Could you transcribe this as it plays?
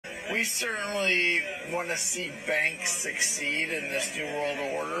We certainly want to see banks succeed in this new world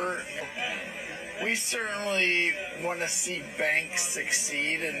order. We certainly want to see banks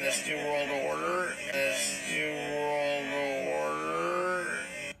succeed in this new world order.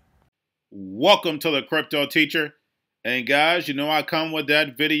 Welcome to the Cryptoteacher. And guys, you know I come with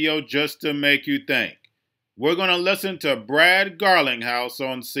that video just to make you think. We're going to listen to Brad Garlinghouse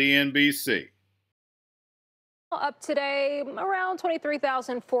on CNBC. Up today around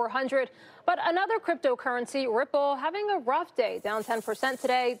 23,400. But another cryptocurrency, Ripple, having a rough day, down 10%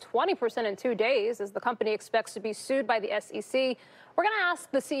 today, 20% in 2 days, as the company expects to be sued by the SEC. We're going to ask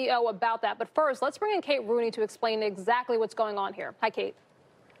the CEO about that. But first, let's bring in Kate Rooney to explain exactly what's going on here. Hi, Kate.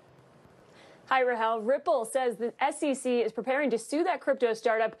 Hi, Rahel. Ripple says the SEC is preparing to sue that crypto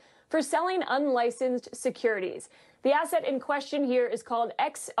startup for selling unlicensed securities. The asset in question here is called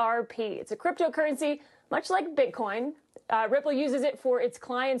XRP. It's a cryptocurrency, much like Bitcoin. Ripple uses it for its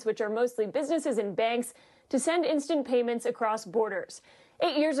clients, which are mostly businesses and banks, to send instant payments across borders.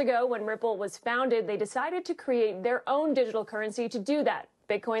 8 years ago, when Ripple was founded, they decided to create their own digital currency to do that.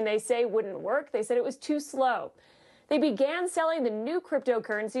 Bitcoin, they say, wouldn't work. They said it was too slow. They began selling the new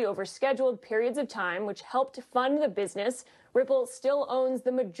cryptocurrency over scheduled periods of time, which helped fund the business. Ripple still owns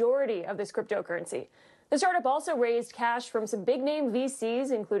the majority of this cryptocurrency. The startup also raised cash from some big-name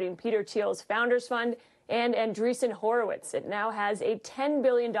VCs, including Peter Thiel's Founders Fund and Andreessen Horowitz. It now has a $10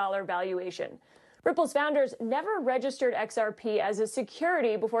 billion valuation. Ripple's founders never registered XRP as a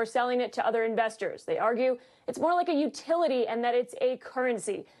security before selling it to other investors. They argue it's more like a utility and that it's a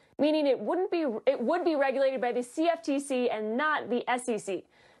currency, meaning it would be regulated by the CFTC and not the SEC.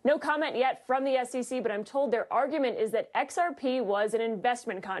 No comment yet from the SEC, but I'm told their argument is that XRP was an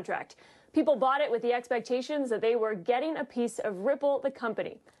investment contract. People bought it with the expectations that they were getting a piece of Ripple, the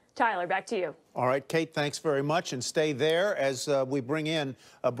company. Tyler, back to you. All right, Kate, thanks very much. And stay there as we bring in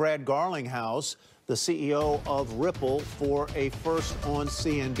Brad Garlinghouse, the CEO of Ripple, for a first on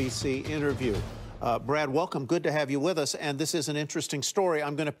CNBC interview. Brad, welcome. Good to have you with us. And this is an interesting story.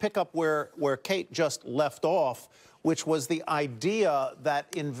 I'm going to pick up where Kate just left off, which was the idea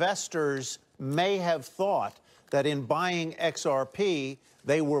that investors may have thought that in buying XRP,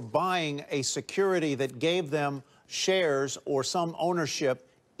 they were buying a security that gave them shares or some ownership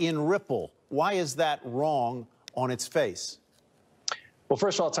in Ripple. Why is that wrong on its face? Well,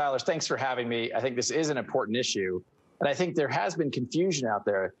 first of all, Tyler, thanks for having me. I think this is an important issue. And I think there has been confusion out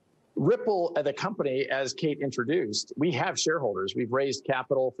there. Ripple, the company, as Kate introduced, we have shareholders. We've raised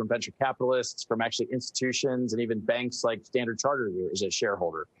capital from venture capitalists, from actually institutions, and even banks like Standard Chartered is a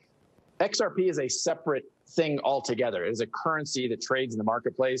shareholder. XRP is a separate thing altogether. It is a currency that trades in the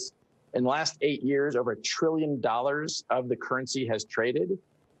marketplace. In the last 8 years, over $1 trillion of the currency has traded.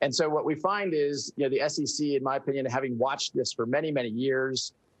 And so what we find is, the SEC, in my opinion, having watched this for many, many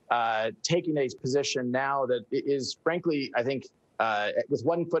years, taking a position now that is, frankly, I think, with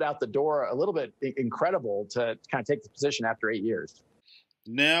one foot out the door, a little bit incredible to kind of take the position after 8 years.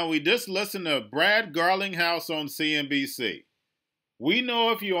 Now, we just listened to Brad Garlinghouse on CNBC. We know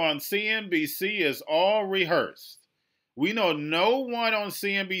if you're on CNBC, it's all rehearsed. We know no one on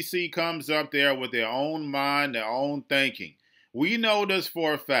CNBC comes up there with their own mind, their own thinking. We know this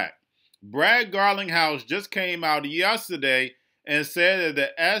for a fact. Brad Garlinghouse just came out yesterday and said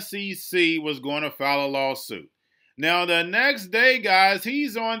that the SEC was going to file a lawsuit. Now, the next day, guys,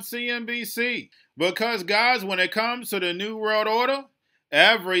 he's on CNBC. Because, guys, when it comes to the New World Order,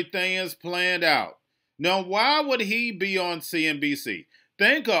 everything is planned out. Now, why would he be on CNBC?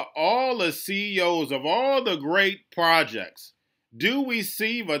 Think of all the CEOs of all the great projects. Do we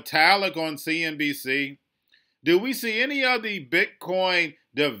see Vitalik on CNBC? Do we see any of the Bitcoin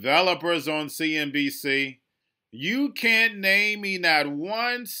developers on CNBC? You can't name me not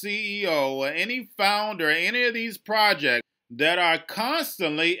one CEO or any founder or any of these projects that are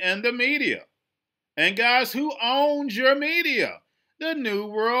constantly in the media. And guys, who owns your media? The New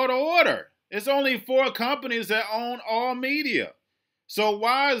World Order. It's only 4 companies that own all media. So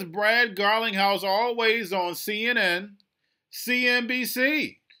why is Brad Garlinghouse always on CNN,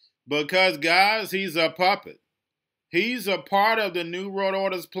 CNBC? Because, guys, he's a puppet. He's a part of the New World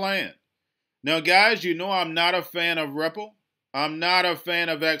Order's plan. Now, guys, you know I'm not a fan of Ripple. I'm not a fan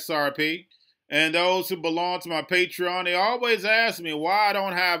of XRP. And those who belong to my Patreon, they always ask me why I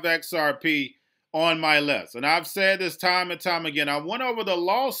don't have XRP on my list. And I've said this time and time again. I went over the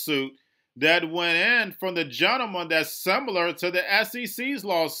lawsuit that went in from the gentleman that's similar to the SEC's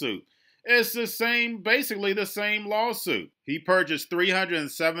lawsuit. It's the same, basically the same lawsuit. He purchased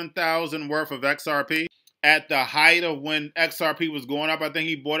 $307,000 worth of XRP. At the height of when XRP was going up. I think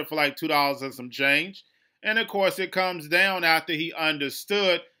he bought it for like $2 and some change. And of course, it comes down after he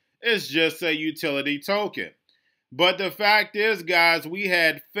understood It's just a utility token. But the fact is, guys, we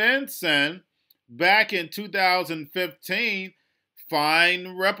had FinCEN back in 2015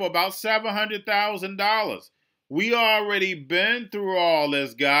 fine Ripple about $700,000. We already been through all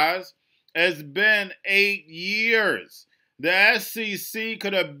this, guys. It's been 8 years. The SEC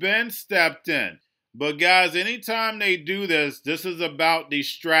could have been stepped in. But guys, anytime they do this, this is about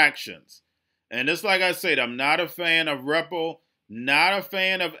distractions. And just like I said, I'm not a fan of Ripple, not a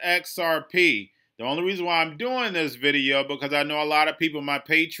fan of XRP. The only reason why I'm doing this video because I know a lot of people on my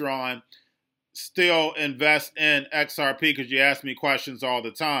Patreon still invest in XRP because you ask me questions all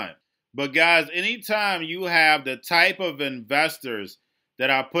the time. But guys, anytime you have the type of investors that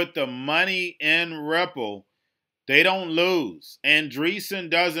I put the money in Ripple, they don't lose. Andreessen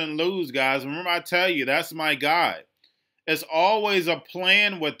doesn't lose, guys. Remember I tell you, that's my guy. It's always a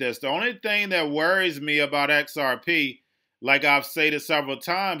plan with this. The only thing that worries me about XRP, like I've stated several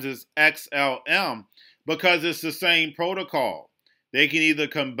times, is XLM because it's the same protocol. They can either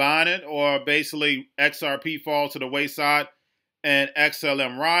combine it or basically XRP falls to the wayside and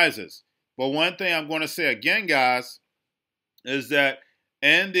XLM rises. But one thing I'm going to say again, guys, is that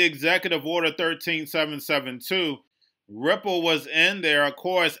in the Executive Order 13772, Ripple was in there, of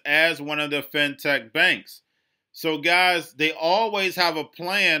course, as one of the fintech banks. So, guys, they always have a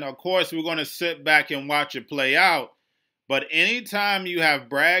plan. Of course, we're going to sit back and watch it play out. But anytime you have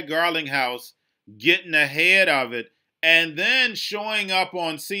Brad Garlinghouse getting ahead of it and then showing up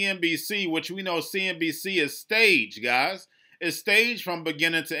on CNBC, which we know CNBC is staged, guys. It's staged from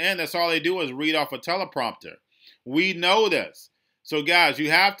beginning to end. That's all they do is read off a teleprompter. We know this. So, guys, you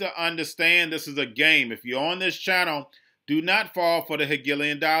have to understand this is a game. If you're on this channel, do not fall for the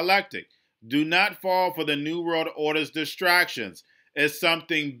Hegelian dialectic. Do not fall for the New World Order's distractions. It's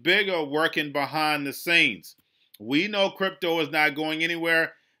something bigger working behind the scenes. We know crypto is not going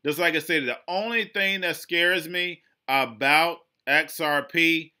anywhere. Just like I said, the only thing that scares me about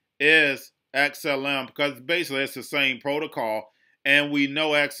XRP is XLM because basically it's the same protocol. And we know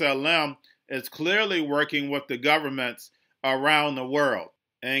XLM is clearly working with the governments around the world.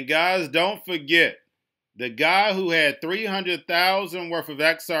 And guys, don't forget, the guy who had 300,000 worth of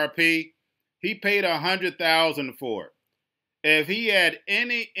XRP, he paid 100,000 for it. If he had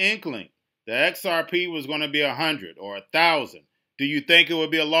any inkling that XRP was going to be 100 or 1,000, do you think it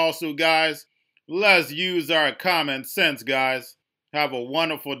would be a lawsuit, guys? Let's use our common sense, guys. Have a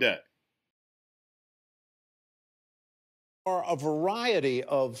wonderful day. Are a variety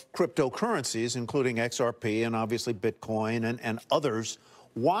of cryptocurrencies, including XRP and obviously Bitcoin and others.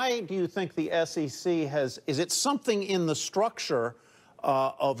 Why do you think the SEC has, is it something in the structure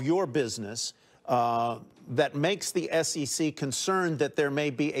of your business that makes the SEC concerned that there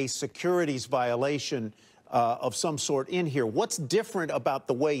may be a securities violation of some sort in here? What's different about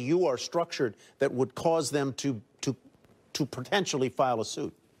the way you are structured that would cause them to potentially file a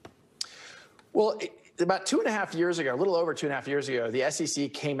suit? Well, about 2.5 years ago, a little over 2.5 years ago, the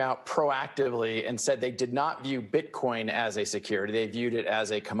SEC came out proactively and said they did not view Bitcoin as a security. They viewed it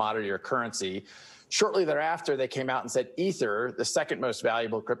as a commodity or currency. Shortly thereafter, they came out and said Ether, the second most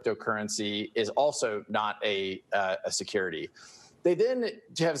valuable cryptocurrency, is also not a security. They then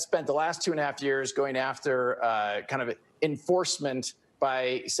have spent the last 2.5 years going after kind of enforcement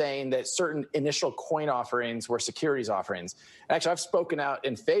by saying that certain initial coin offerings were securities offerings. And actually, I've spoken out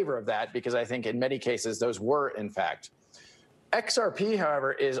in favor of that because I think in many cases those were, in fact. XRP,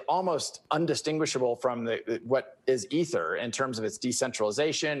 however, is almost undistinguishable from what is Ether in terms of its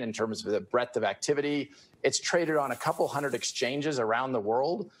decentralization, in terms of the breadth of activity. It's traded on a couple hundred exchanges around the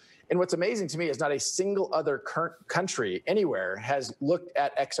world. And what's amazing to me is not a single other country anywhere has looked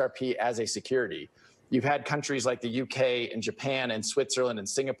at XRP as a security. You've had countries like the UK and Japan and Switzerland and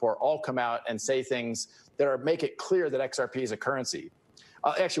Singapore all come out and say things that make it clear that XRP is a currency.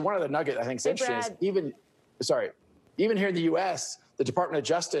 Actually, one of the nuggets I think is interesting is even here in the US, the Department of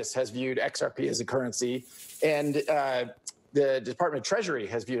Justice has viewed XRP as a currency, and the Department of Treasury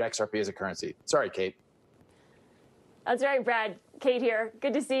has viewed XRP as a currency. Sorry, Kate. That's right, Brad. Kate here.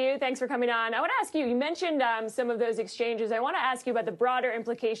 Good to see you. Thanks for coming on. I want to ask you, you mentioned some of those exchanges. I want to ask you about the broader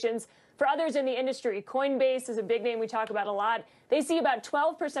implications for others in the industry. Coinbase is a big name we talk about a lot. They see about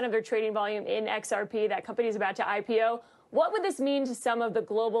 12% of their trading volume in XRP. That company is about to IPO. What would this mean to some of the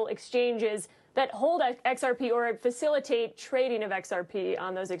global exchanges that hold XRP or facilitate trading of XRP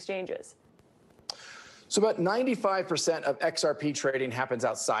on those exchanges? So about 95% of XRP trading happens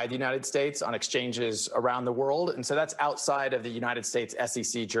outside the United States on exchanges around the world. And so that's outside of the United States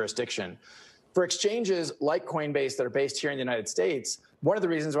SEC jurisdiction. For exchanges like Coinbase that are based here in the United States, one of the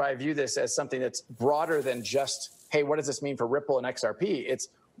reasons why I view this as something that's broader than just, hey, what does this mean for Ripple and XRP? It's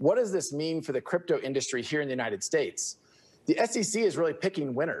what does this mean for the crypto industry here in the United States? The SEC is really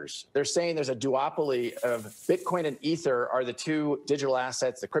picking winners. They're saying there's a duopoly of Bitcoin and Ether are the two digital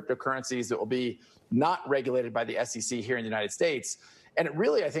assets, the cryptocurrencies that will be not regulated by the SEC here in the United States. And it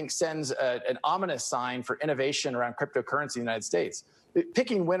really, I think, sends an ominous sign for innovation around cryptocurrency in the United States.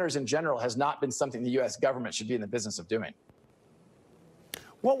 Picking winners in general has not been something the U.S. government should be in the business of doing.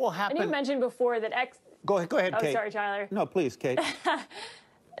 What will happen? And you mentioned before that Go ahead, Kate. Oh, sorry, Tyler. No, please, Kate.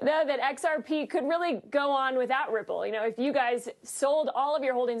 That XRP could really go on without Ripple. You know, if you guys sold all of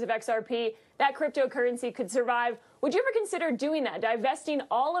your holdings of XRP, that cryptocurrency could survive. Would you ever consider doing that, divesting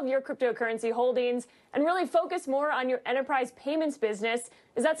all of your cryptocurrency holdings and really focus more on your enterprise payments business?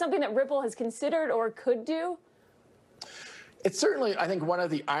 Is that something that Ripple has considered or could do? It's certainly, I think, one of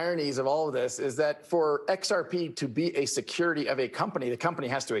the ironies of all of this is that for XRP to be a security of a company, the company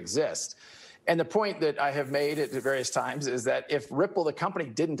has to exist. And the point that I have made at various times is that if Ripple, the company,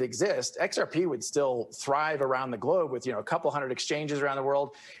 didn't exist, XRP would still thrive around the globe with, a couple hundred exchanges around the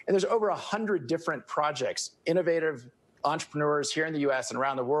world. And there's over 100 different projects, innovative entrepreneurs here in the US and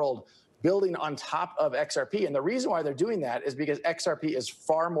around the world building on top of XRP. And the reason why they're doing that is because XRP is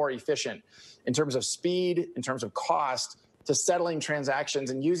far more efficient in terms of speed, in terms of cost, to settling transactions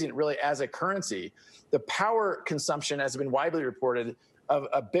and using it really as a currency. The power consumption, as has been widely reported, of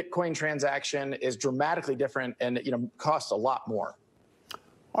a Bitcoin transaction is dramatically different and costs a lot more.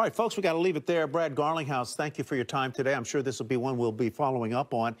 All right, folks, we got to leave it there. Brad Garlinghouse, thank you for your time today. I'm sure this will be one we'll be following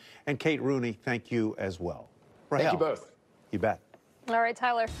up on. And Kate Rooney, thank you as well. Rahel, thank you both. You bet. All right,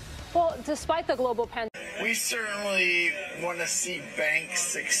 Tyler. Well, despite the global pandemic, we certainly want to see banks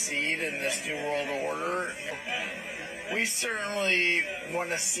succeed in this new world order. We certainly want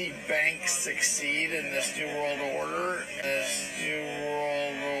to see banks succeed in this new world order. This new world